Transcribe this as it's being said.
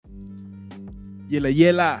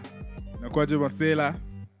Yela na kwaje masela.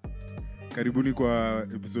 Karibuni kwa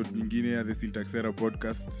episode nyingine ya The Syntaxera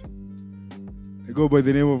podcast. I go by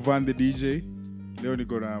the name of Van the DJ. Leo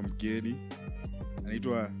niko na mgeni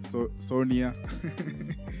anaitwa Sonya.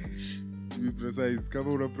 To be precise,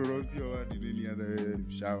 kama una pronounce your word in any other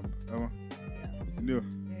shamba ama sindio?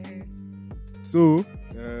 So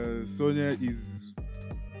Sonya is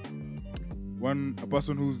a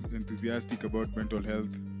person who's enthusiastic about mental health.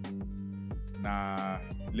 Na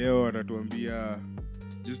leo atatuambia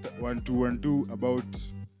just 1-2 about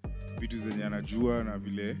vitu zenye anajua na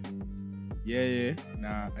vile yeye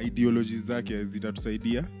na ideologies zake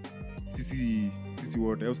zitatusaidia sisi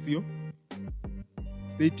wote, au sio?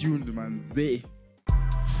 Stay tuned manze.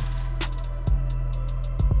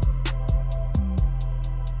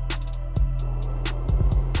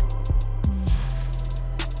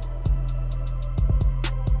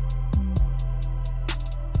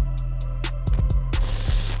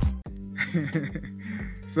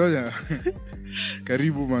 Sonya,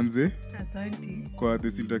 karibu manze. Asante. Kwa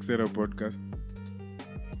The Syntaxera podcast.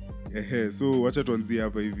 So wacha tuanzie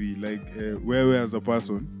hapa hivi, like wewe as a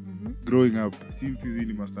person growing up, since hizi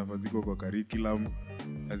ni mastafa ziko kwa curriculum,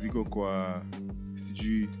 aziko kwa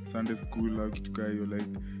sijui Sunday school au kitu kama hiyo,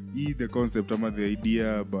 like the concept ama the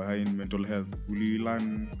idea behind mental health, uli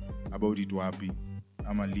learn about it wapi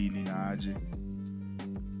ama lini na aje?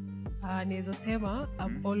 Naweza sema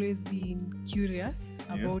I've always been curious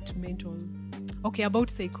about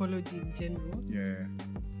about psychology in general. Yeah.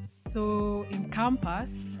 So in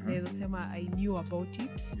campus, naweza sema I knew about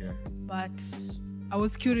it. Yeah. But I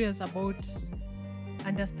was curious about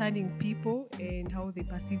understanding people and how they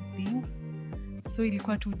perceive things. So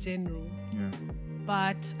ilikuwa too general. Yeah.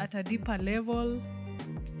 But at a deeper level,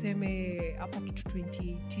 tuseme hapo kitu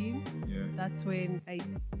 2018, that's when I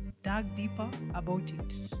dug deeper about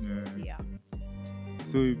it. Yeah.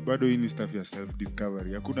 So bado hii ni stuff ya self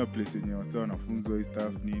discovery. Hakuna place yenye watu wanafunzwa hii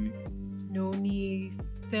stuff nini? No, ni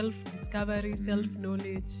self discovery, self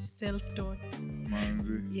knowledge, self taught.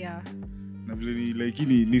 Manze. Yeah. Na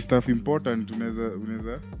vile ni stuff important,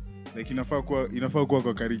 unaweza like inafaa kuwa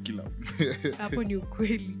kwa curriculum. Hapo ni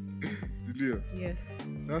ukweli. Ndio? Yes.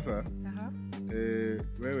 Sasa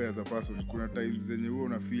wewe as a person kuna times zenye wewe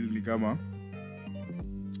una feel ni kama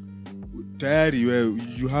tayari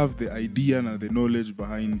you have the idea na the knowledge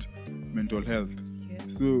behind mental health.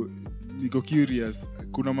 Yes. So niko curious,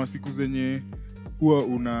 kuna masiku zenye huwa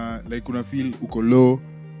una feel uko low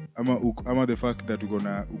ama the fact that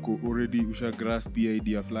uko already usha grasp the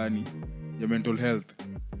idea fulani ya mental health.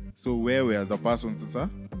 So wewe as a person sasa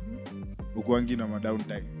ukuangi na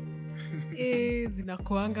downtime?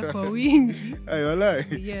 Zinakuanga kwa wingi. Ay walai.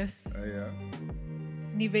 Yes. Aya.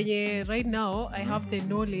 Ni venye right now I have the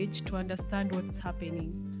knowledge to understand what's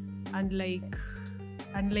happening.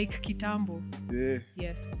 Unlike kitambo. Yeah.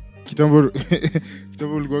 Yes. Kitambo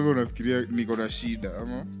ulikuwa unafikiria niko na shida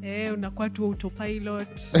ama? Unakuwa tu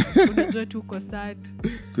autopilot, unajua tu uko sad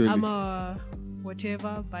ama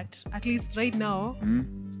whatever, but at least right now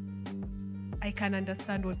I can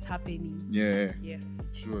understand what's happening. Yeah.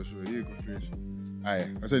 Yes. Sure. Hiyo iko fresh. Haya,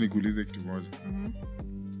 acha nikuulize kitu moja.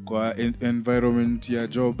 Kwa environment ya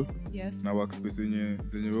job, na workspace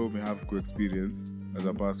zenye wewe umehave ku experience as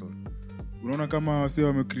a person, unaona kama wase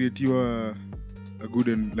wamecreatiwa a good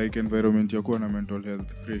environment ya kuwa na mental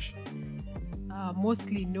health fresh?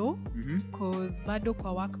 Mostly no, cause bado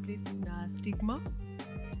kwa workplace na stigma.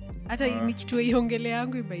 Hata ni kitu iongele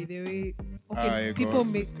yangu by the way. Okay,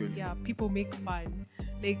 people make fun.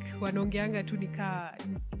 Like wanaongeanga tu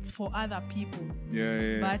it's for other people.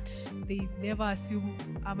 Yeah. But they never assume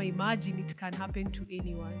ama imagine it can happen to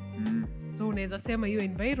anyone. So unaweza sema hiyo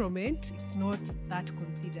environment, it's not that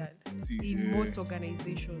considered in most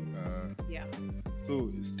organizations. Yeah.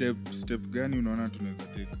 So step gani unaona tunaweza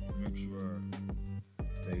take to make sure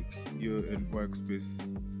like your workspace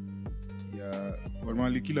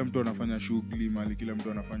mahali kila mtu anafanya shughuli, mahali kila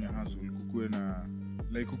mtu anafanya hustle,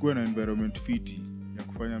 kukuwe na environment fiti ya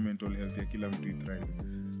kufanya mental health ya kila mtu thrive?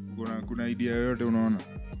 Kuna idea yoyote unaona?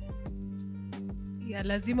 Yeah,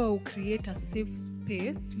 lazima create a safe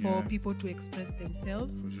space for people to express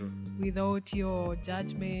themselves. For sure. Without your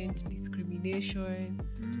judgment, discrimination.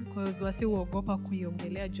 Because wasi uogopa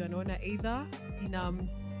kuiongelea juu anaona either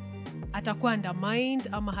atakuwa undermined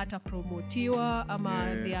ama hata promotiwa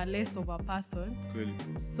ama they are less of a person. Kweli.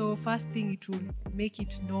 So first thing, it will make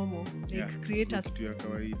it normal. Like create a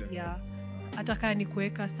kawaida. Hata kama ni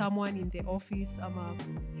kuweka someone in the office ama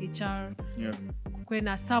HR. Kuwe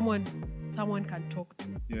na someone can talk to.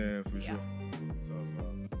 Yeah, for sure. Sawa.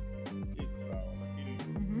 Iko sawa.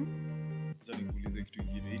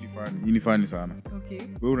 Lakini Hii ni funny sana. Okay.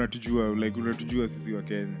 Wewe unatujua sisi wa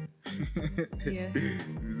Kenya. Yes.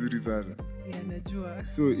 Vizuri sana. Yeah, najua.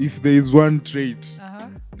 So if there is one trait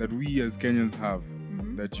that we as Kenyans have,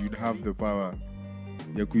 that you'd have the power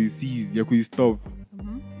ya kuiseize, ya kuistop,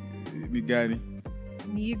 ni gani?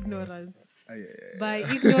 Ni ignorance. By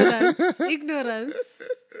ignorance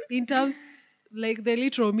in terms like the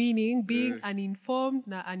literal meaning being uninformed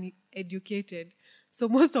na uneducated. So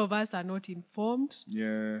most of us are not informed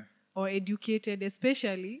or educated,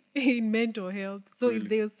 especially in mental health. So if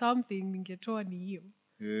there's something ningetoa ni hiyo.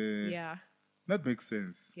 Yeah. That makes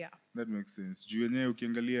sense. Yeah. That makes sense. Juu yenyewe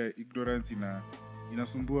ukiangalia ignorance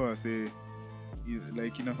inasumbua wase,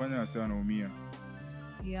 like inafanya wase wanaumia.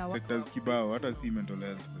 Yeah. Sectors kibao, hata si mental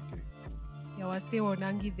health pekee. Yeah, wase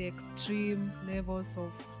wanangi the extreme levels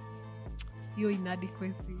of hiyo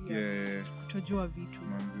inadequacy. Yeah. Kutojua vitu.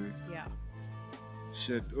 Manze. Yeah.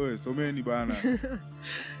 Shit. Oe, someni bana.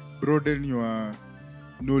 Broaden your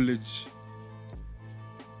knowledge.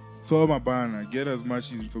 Soma bana. Get as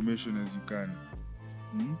much information as you can.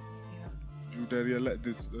 You realize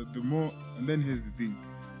this, the more, and then here's the thing.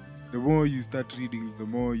 The more you start reading, the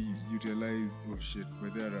more you realize, oh shit,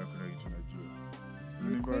 whether hakuna kitu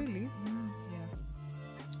najua. Really?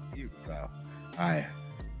 Hiyo sawa. Haya.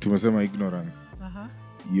 Tumesema ignorance.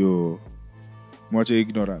 Yo. Mwache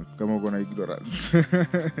ignorance kama uko na ignorance.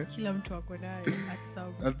 Kila mtu ako nayo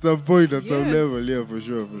at some point, at some level, yeah, for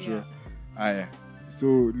sure. Aya.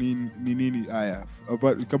 So ni nini aya?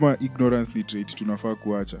 Kama ignorance ni trait tunafaa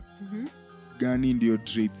kuacha. Gani ndio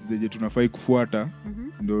traits zenye tunafaa kufuata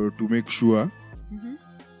ndio to make sure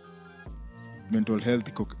mental health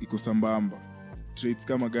iko sambamba? Traits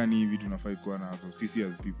kama gani hivi tunafaa kuwa nazo sisi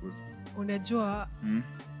as people? Unajua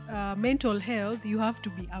mental health you have to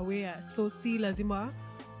be aware, so si lazima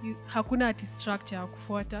hakuna ati structure ya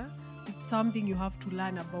kufuata. It's something you have to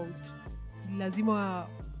learn about. Lazima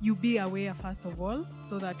you be aware first of all,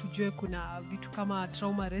 so that ujue kuna vitu kama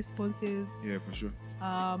trauma responses, for sure,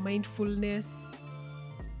 mindfulness,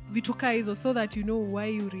 vitu kama hizo, so that you know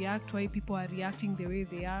why you react, why people are reacting the way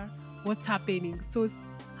they are, what's happening. So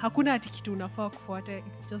hakuna ati kitu unafaa kufuata,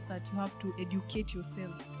 it's just that you have to educate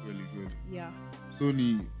yourself. Really good. Yeah. So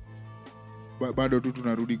ni bado tu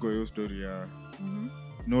tunarudi kwa hiyo story ya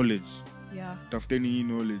knowledge. Yeah. Tafuteni hii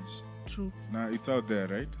knowledge. True. Na it's out there,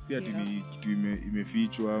 right? Si ati ni kitu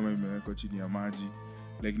imefichwa ama imewekwa chini ya maji.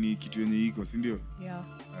 Like ni kitu yenye iko, si ndio? Yeah.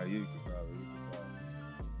 Hiyo iko sawa,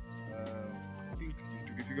 I think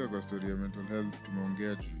tukifika kwa story ya mental health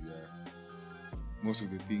tumeongea juu ya most of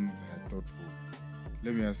the things I thought for.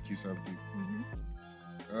 Let me ask you something.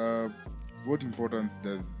 What importance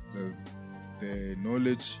does the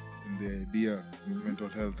knowledge and the idea of mental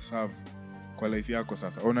health have kwa life yako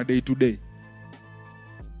sasa on a day to day?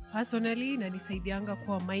 Personally, inanisaidianga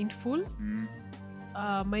kuwa mindful.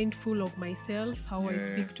 Mindful of myself, how I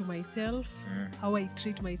speak to myself, how I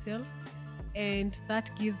treat myself, and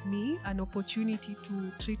that gives me an opportunity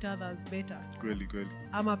to treat others better. Kweli.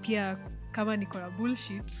 Ama pia kama niko na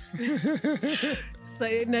bullshit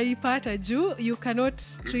naipata juu you cannot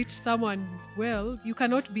treat someone well, you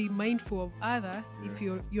cannot be mindful of others if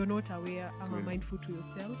you're not aware ama mindful to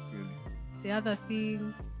yourself. The other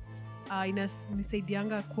thing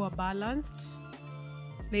inanisaidianga kuwa balanced,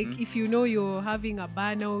 like if you know you're having a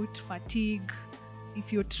burnout, fatigue,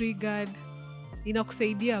 if you're triggered,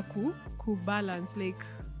 inakusaidia ku balance, like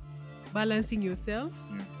balancing yourself.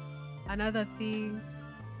 Another thing,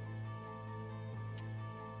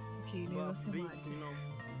 never say much.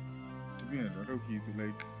 Tumia hata ukizi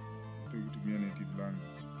like tumia native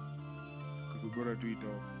language. Kasi bora tu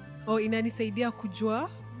ito. Inanisaidia kujua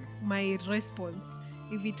my response.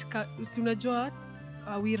 If it si unajua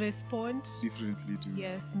we respond differently to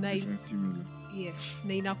different stimuli. Yes,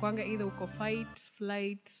 na inakuanga either uko fight,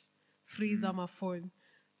 flight, freeze ama phone.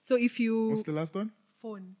 So if you what's the last one?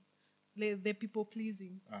 Phone. The people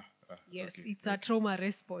pleasing. Yes, okay. It's a trauma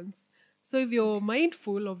response. So if you're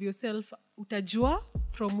mindful of yourself, utajua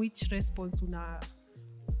from which response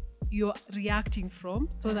you're reacting from,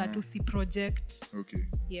 so that usi project. Okay.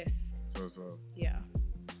 Yes. So. Yeah.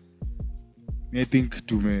 I think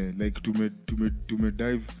tume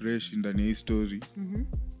dive fresh in the story.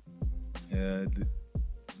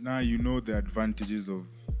 Now you know the advantages of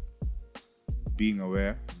being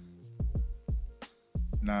aware.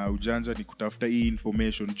 Na ujanja ni kutafuta hii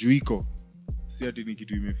information juiko. Si ati ni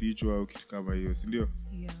kitu imefichwa au kitu kama hiyo, si ndio?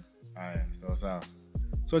 Yeah. Haya, sawa.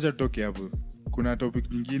 So acha tutoke hapo. Kuna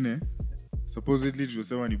topic nyingine supposedly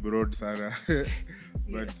tunasema ni broad sana.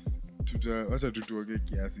 But acha tutuongee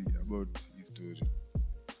kiasi about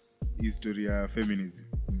history ya feminism.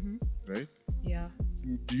 Right? Yeah.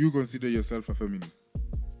 do you consider yourself a feminist?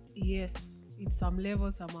 Yes, in some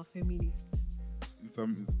levels I'm a feminist.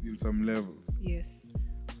 In some levels? Yes.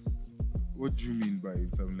 What do you mean by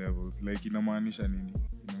in some levels? Like inamaanisha nini?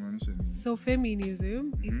 So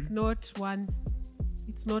feminism, it's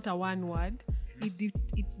not a one word.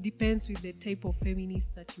 It depends with the type of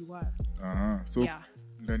feminist that you are. So yeah.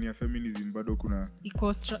 Ndani ya feminism bado kuna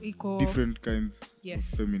different kinds of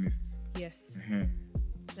feminists. Yes.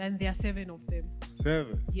 And there are 7 of them. 7?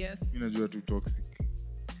 Yes. Minajua tu toxic.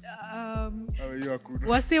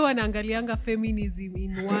 Wase wanaangalianga feminism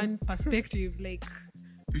in one perspective, like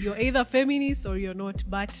you're either feminist or you're not,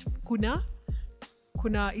 but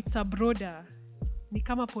kuna it's a broader, ni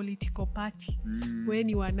kama political party. When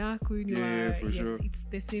you are naku, sure. It's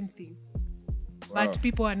the same thing. Wow. But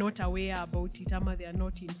people are not aware about it, ama they are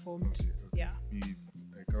not informed. Okay. Yeah.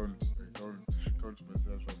 I count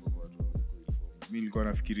myself about mimi nilikuwa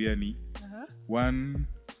nafikiria ni one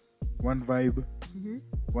vibe,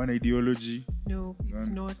 one ideology. No, it's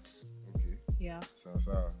not. Okay. Yeah.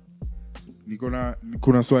 Sawa.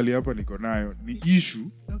 Kuna swali hapa niko nayo. Ni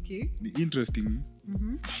issue. Okay. Ni interesting.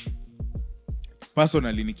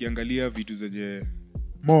 Personally nikiangalia vitu zenye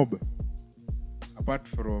mob apart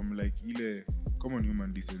from like ile common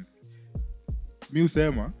human decency. Mi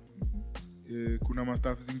usema kuna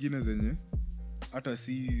mastaff zingine zenye hata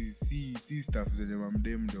si staff zenye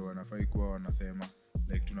mamdem ndio wanafai kuwa wanasema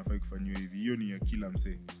like tunafai kufanywa hivi. Hiyo ni ya kila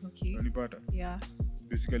msee. Okay. Unanipata? Yeah.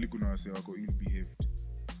 Basically kuna wasee wako ill behaved.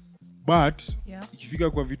 But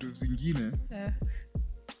ikifika kwa vitu zingine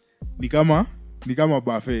ni kama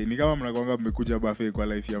buffet, ni kama mnakwanga mmekuja buffet kwa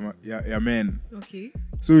life ya men. Okay.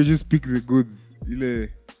 So you just pick the goods.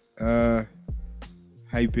 Ile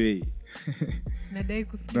high pay. Nadai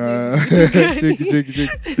kusikia. Check.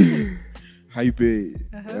 High pay.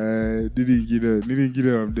 Nini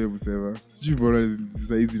ingine wamdemu sema. Sijui bora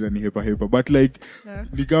saizi na ni hepa. But like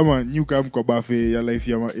ni kama new come kwa buffet ya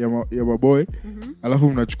life ya maboy. Alafu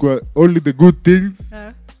mnachukua only the good things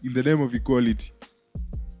in the name of equality.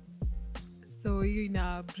 So you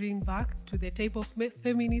bring back to the type of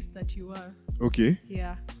feminist that you are. Okay.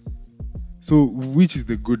 Yeah. So which is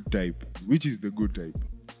the good type?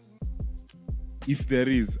 If there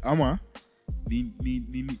is, ama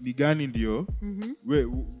ni gani ndio?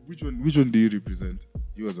 Which one do you represent?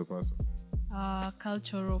 You as a person?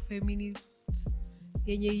 Cultural feminist.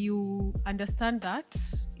 Yenye you understand that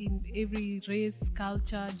in every race,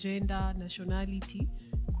 culture, gender, nationality,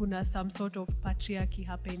 kuna some sort of patriarchy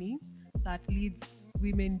happening that leads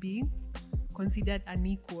women being considered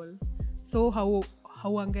unequal. So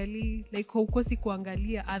hauangali like haukosi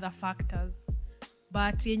kuangalia other factors,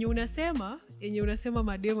 but yenye unasema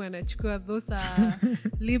mademu anachukua those are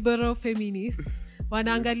liberal feminists,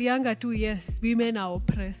 wanaangalianga tu yes women are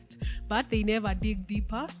oppressed, but they never dig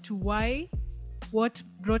deeper to what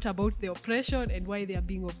brought about the oppression and why they are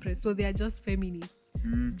being oppressed. So they are just feminists.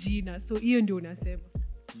 Gina. So hiyo ndio unasema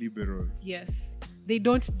liberal. Yes. They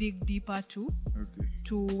don't dig deeper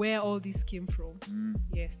to where all this came from.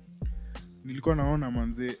 Yes. Nilikuwa naona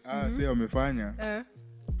manze say wamefanya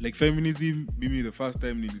like feminism. Mimi the first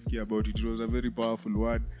time nilisikia about it was a very powerful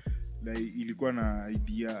word. Like ilikuwa na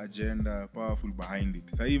idea, agenda powerful behind it.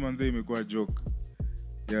 Sasa hii manze imekuwa joke.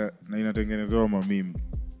 Na inatengenezewa mamimi.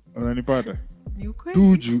 Unanipata?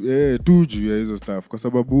 Tuju ya hizo stuff kwa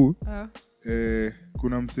sababu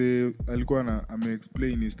kuna mse alikuwa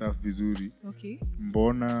ame-explain his stuff vizuri. Okay.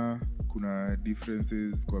 Mbona kuna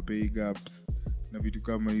differences kwa pay gaps na vitu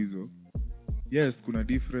kama hizo. Yes, kuna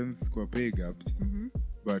difference kwa pay gaps.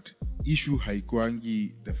 But issue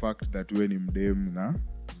haikuangi the fact that we ni mdem na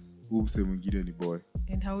mse mwingine ni boy.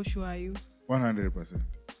 And how sure are you? 100%.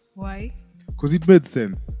 Why? Because it made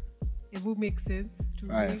sense. It would make sense to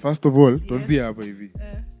me. First of all, tuanzie hapa hivi.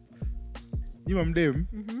 Ni mamdem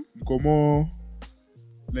mkomo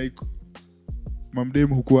like mamdem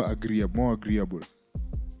hukuwa more agreeable.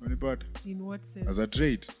 Unanipata? In what sense? As a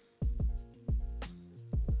trait.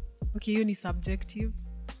 Okay, you ni subjective.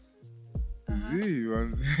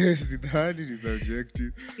 Sidhani ni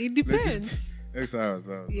subjective. It depends.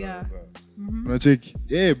 Sawa. Yeah. Unacheki.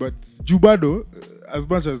 But juu bado as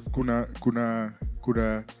much as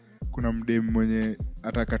kuna mdem mwenye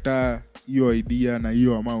atakataa hiyo idea na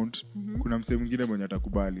hiyo amount, kuna msee mwingine mwenye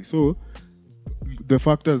atakubali. So the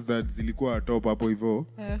factors that zilikuwa top hapo hivyo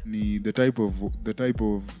ni the type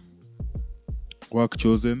of work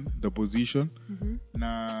chosen, the position,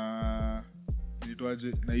 na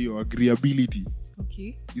nitoaje na hiyo agreeability.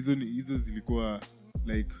 Okay. Hizo zilikuwa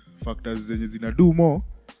like factors zenye zina do more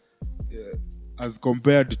as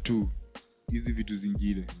compared to hizi vitu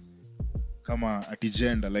zingine. kama ati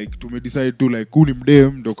gender like tumedecide tu like kuni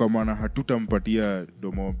mdem ndo kwa maana hatutampatia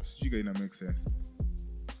domob. Sijui ina make sense.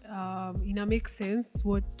 Ina make sense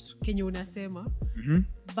what Kenya unasema.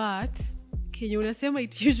 But Kenya unasema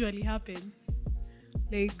it usually happens.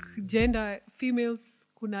 Like gender, females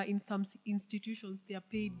kuna in some institutions they are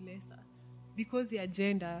paid lesser because they are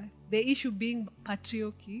gender. The issue being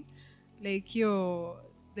patriarchy, like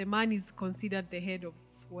the man is considered the head of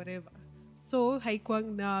whatever. So haikuwa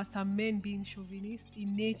na some men being chauvinist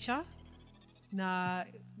in nature. Na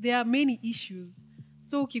there are many issues.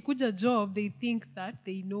 So ukikuja job they think that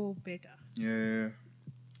they know better. Yeah.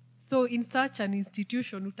 So in such an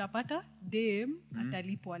institution utapata dem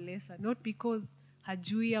atalipwa lesser, not because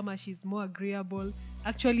hajui ama she's more agreeable.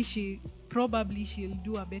 Actually she'll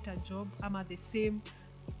do a better job ama the same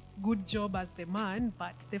good job as the man,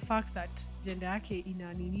 but the fact that gender yake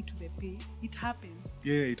ina nini to the pay, it happens.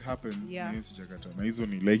 Yeah, it happens. Yeah. Na hizo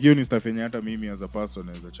ni like hiyo ni stuff yenye hata mimi as a person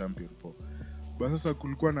as a champion for. But sasa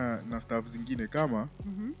kulikuwa na staff zingine kama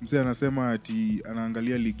msee anasema ati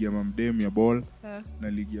anaangalia ligi ya mamdem ya ball na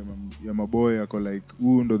ligi ya maboy yako like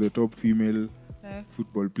who ndo the top female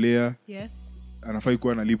football player. Yes. Anafai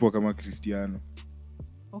kuwa analipwa kama Cristiano.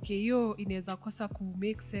 Okay, hiyo inaweza kosa ku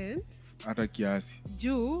make sense hata kiasi.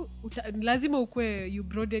 Juu lazima ukwe you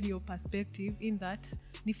broaden your perspective in that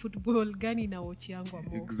ni football gani na watch yangu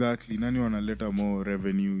amo. Exactly. Nani wanaleta more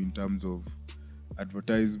revenue in terms of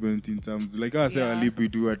advertisement, in terms like I say alipi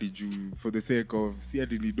tu ati juu for the sake of si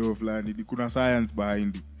ati ni do fulani, kuna science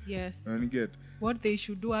behind it. Yes. And get what they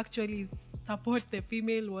should do actually is support the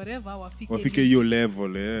female whatever wafike hiyo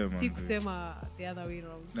level si kusema the other way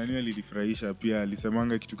around. Nani alifurahisha pia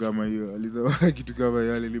alisemanga kitu kama hiyo, alisema kitu kama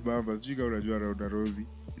yale libamba, sijui kama unajua Ronda Rousey.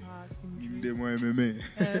 Ni mdemo wa MMA.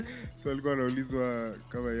 So alikuwa anaulizwa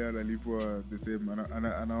kama yeye analipwa the same,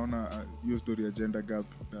 anaona hiyo story ya gender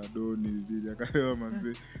gap na do ni akawa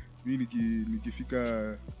manze mimi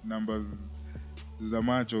nikifika numbers za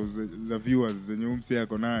macho za viewers zenye umse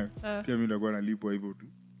yako nayo pia mimi ndakuwa nalipwa hivyo tu.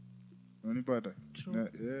 Unanipata?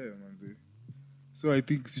 Manze. So I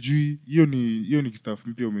think sijui hiyo ni stuff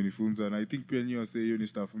mpya umenifunza, na I think pia nyinyi wase hiyo ni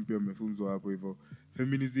stuff mpya umefunzwa hapo hivyo.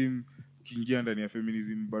 Feminism, kiingia ndani ya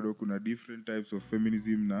feminism bado kuna different types of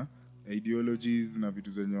feminism na ideologies na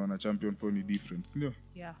vitu zenye wana champion for ni different, ndio?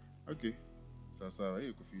 Yeah. Okay. Sawa,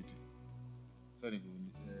 hiyo kufiti. Sasa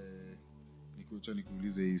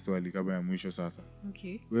nikuulize hii swali kama ya mwisho sasa.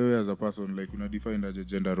 Okay. Wewe as a person like una define as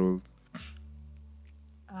gender roles?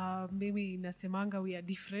 Maybe nasemanga we are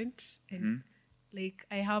different and like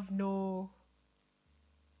I have no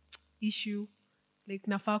issue like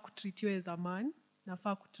nafaa kutreat you as a man,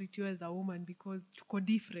 nafaa kutreat you as a woman because tuko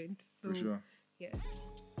different. So for sure. Yes.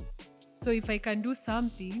 So if I can do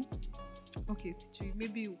something, okay,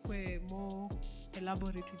 maybe ukwe more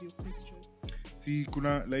elaborate with your question. Si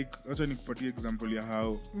kuna like acha nikupatie example ya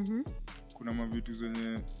how kuna mavitu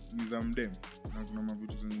zenye ni za mdem na kuna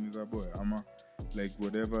mavitu zenye ni za boy, ama like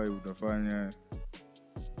whatever utafanya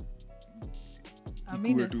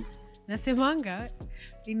Amina tu. Nasemanga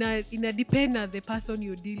ina depend on the person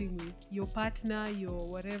you're dealing with, your partner,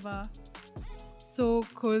 your whatever. So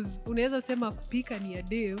cause unaweza sema kupika ni a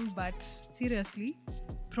dem, but seriously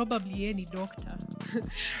probably yeye ni doctor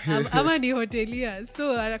ama ni hotelier,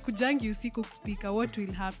 so anakujangi usiku kupika, what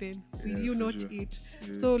will happen? Will you not eat?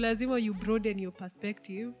 So lazima you broaden your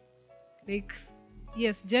perspective. Like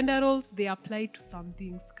yes, gender roles they apply to some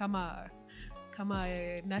things kama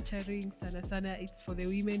nurturing sana it's for the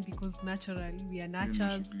women because naturally we are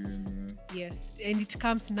nurturers. Yes, and it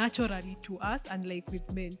comes naturally to us unlike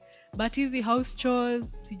with men. But hizi house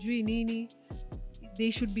chores sijui nini,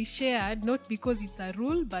 they should be shared, not because it's a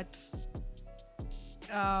rule, but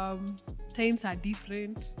times are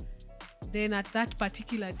different. Then at that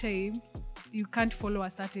particular time you can't follow a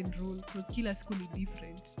certain rule because kila siku ni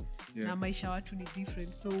different. Na maisha watu ni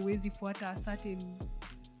different, so huwezi fuata a certain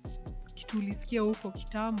kitu ulisikia huko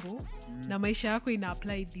kitambo na maisha yako ina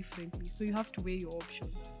apply differently, so you have to weigh your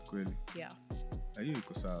options. Kweli. Yeah. Hiyo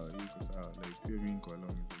iko sawa like pia mimi niko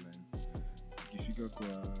along the lines. Ikifika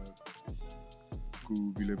kwa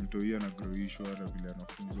vile mtoia na growishwa na vile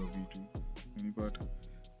anafunzwa vitu, unipata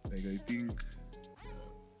like I think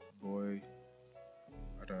boy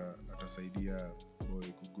atasaidia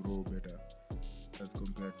boy ku grow better as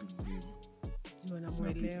compared to mdem.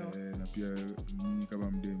 Na pia mimi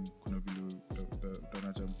kama mdem kuna vile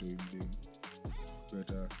utanacha mtoi mdem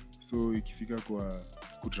better. So ikifika kwa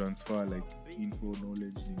kutransfer like info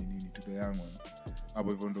knowledge nini to the young one,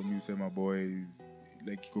 hapo hivyo ndo mimi sema boys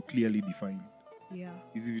like iko clearly defined. Yeah.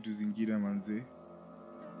 Hizi vitu zingine manze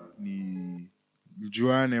ni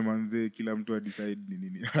mjuane manze, kila mtu decide ni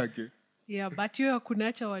nini yake. Yeah, but you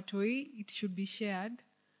hakunacha watoi, it should be shared.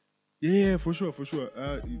 Yeah, for sure.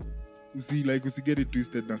 Usi get it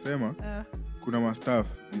twisted, nasema. Kuna ma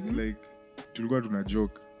staff, it's like tulikuwa tuna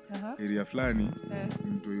joke. Area fulani,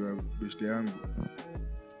 mtu wa best yangu.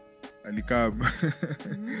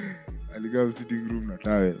 Alikaa sitting room na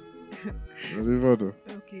towel. Unanifuata?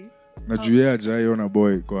 Okay. Na juu ajaiona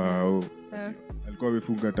boy kwa hao. Alikuwa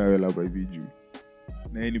amefunga towel hapa hivi juu.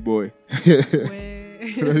 Na yeye ni boy.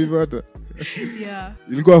 Unanifuata? Yeah.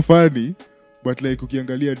 Ilikuwa funny, but like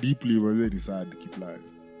ukiangalia deeply wazee ni sad kiplani.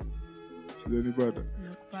 Unanipata?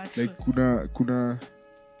 Like kuna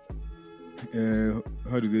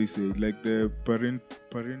how do they say it? Like the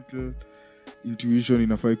parental intuition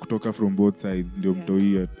inafai kutoka from both sides ndio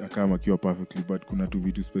mtoi akama akiwa perfectly, but kuna tu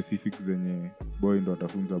vitu specific zenye boy ndo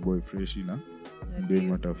atafunza boy fresh na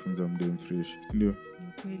mdem atafunza mdem fresh, si ndio?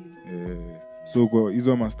 So kwa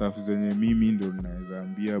hizo mastaff zenye mimi ndo naweza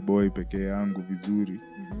ambia boy peke yangu vizuri,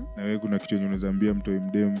 na wewe kuna kitu yenye unaweza ambia mtoi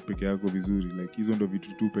mdem peke yako vizuri, like hizo ndo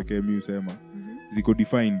vitu tu pekee mimi usema ziko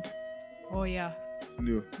defined. Oh yeah,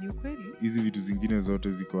 ndio ni ukweli. Hizi vitu zingine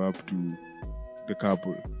zote ziko up to the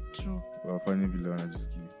couple. True. Wafanye vile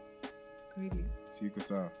wanajisikia. Kweli. Siko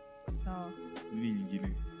sawa. Sawa. Nini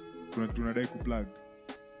nyingine? Kuna kitu unadai kuplug?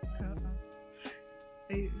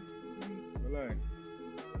 Wala.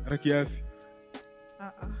 Ara kiasi.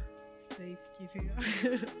 Sitaifikiria.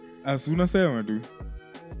 Asuna sema tu.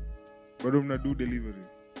 Bado mna do delivery.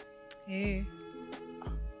 Ni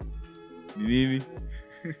nini?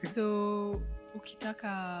 So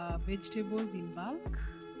ukitaka vegetables in bulk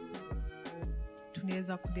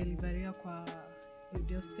tunaweza kudeliveria kwa your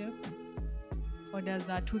doorstep. Orders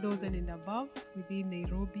are 2,000 and above within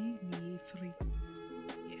Nairobi ni free.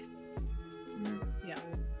 Yes. Yeah.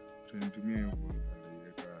 Tunitumia hiyo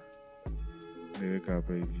naiweka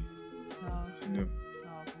hapa hivi. Sawa. Sindio?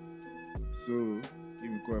 Sawa. So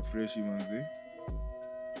imekuwa fresh manze.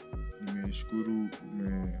 Nimeshukuru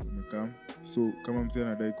umekam. So kama msee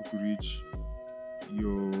anadai kukureach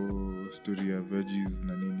hiyo story ya veggies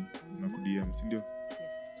na nini unakudia, si ndio?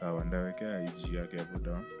 Yes. Sawa, ndawekea IG yake hapo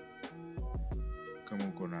down. Kama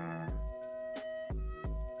uko na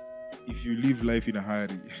if you live life in a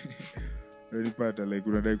hurry unapata like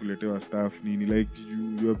unadai kuletewa stuff nini, like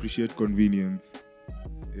you appreciate convenience.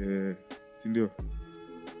 Si ndio?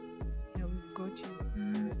 Yeah, we've got you.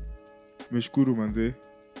 Meshukuru manze.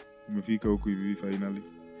 Umefika huku hivi finally.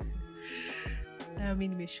 Mimi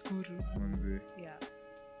nimeshukuru manze. Yeah.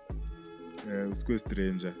 Usikue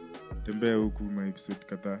stranger. Tembea huku ma episode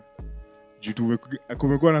kadhaa. Juu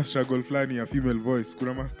kumekuwa na struggle fulani ya female voice.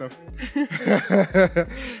 Kuna mastaff.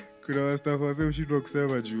 Kuna mastaff wase ushindwa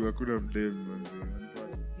kusema juu hakuna mdem manze.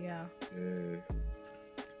 Yeah.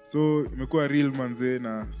 So imekuwa real manze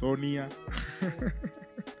na Sonya.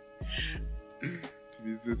 To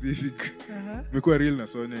be specific. Imekuwa real na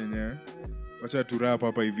Sonya yenyewe. Wacha tu wrap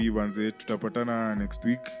hapa hivi manze. Tutapatana next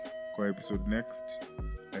week kwa episode next.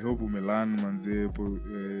 I hope umelearn manze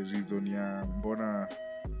reason ya mbona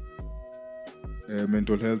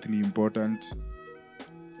mental health ni important,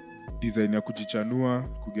 design ya kujichanua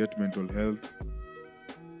kuget mental health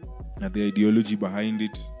na the ideology behind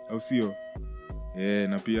it, au sio?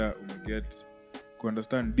 Na pia umeget ku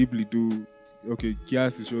understand deeply to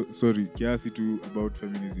kiasi tu about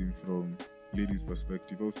feminism from ladies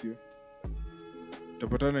perspective, au sio?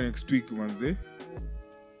 Tutapatana next week manze.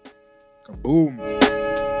 Kaboom.